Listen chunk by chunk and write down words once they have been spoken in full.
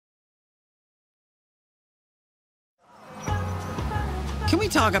Can we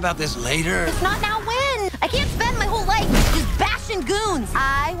talk about this later? If not now, when? I can't spend my whole life just bashing goons.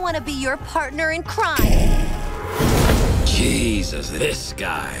 I want to be your partner in crime. Jesus, this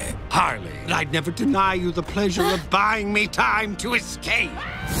guy. Harley, I'd never deny you the pleasure of buying me time to escape.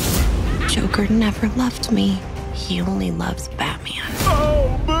 Joker never loved me. He only loves Batman.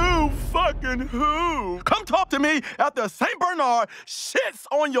 Oh, boo fucking who? Come talk to me after St. Bernard shits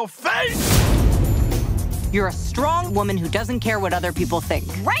on your face. You're a strong woman who doesn't care what other people think.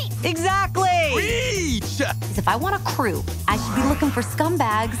 Right! Exactly! Reach! 'Cause if I want a crew, I should be looking for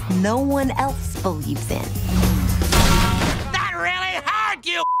scumbags no one else believes in. That really hurt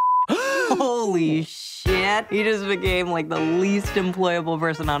you! Holy shit. You just became like the least employable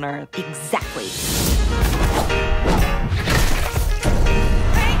person on earth. Exactly.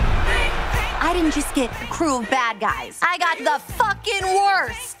 I didn't just get a crew of bad guys. I got the fucking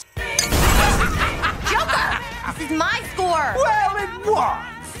worst. Joker! This is my score! Well, it was.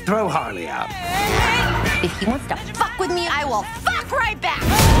 Throw Harley out. If he wants to fuck with me, I will fuck right back!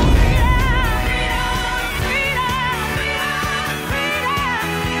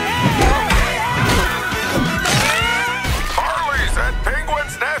 Harley's at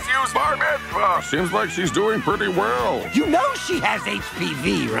Penguin's nephew's bar mitzvah. Seems like she's doing pretty well. You know she has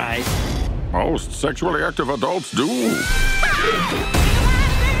HPV, right? Most sexually active adults do.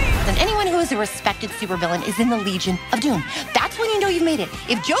 And anyone who is a respected supervillain is in the Legion of Doom. That's when you know you've made it.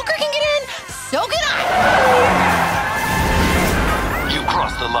 If Joker can get in, so can I! You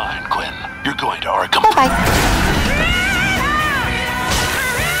crossed the line, Quinn. You're going to Arkham. Bye-bye.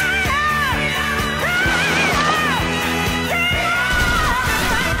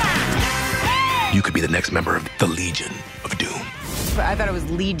 You could be the next member of the Legion of Doom. I thought it was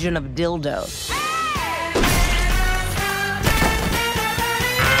Legion of Dildos.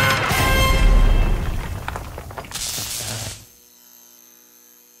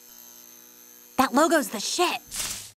 That logo's the shit.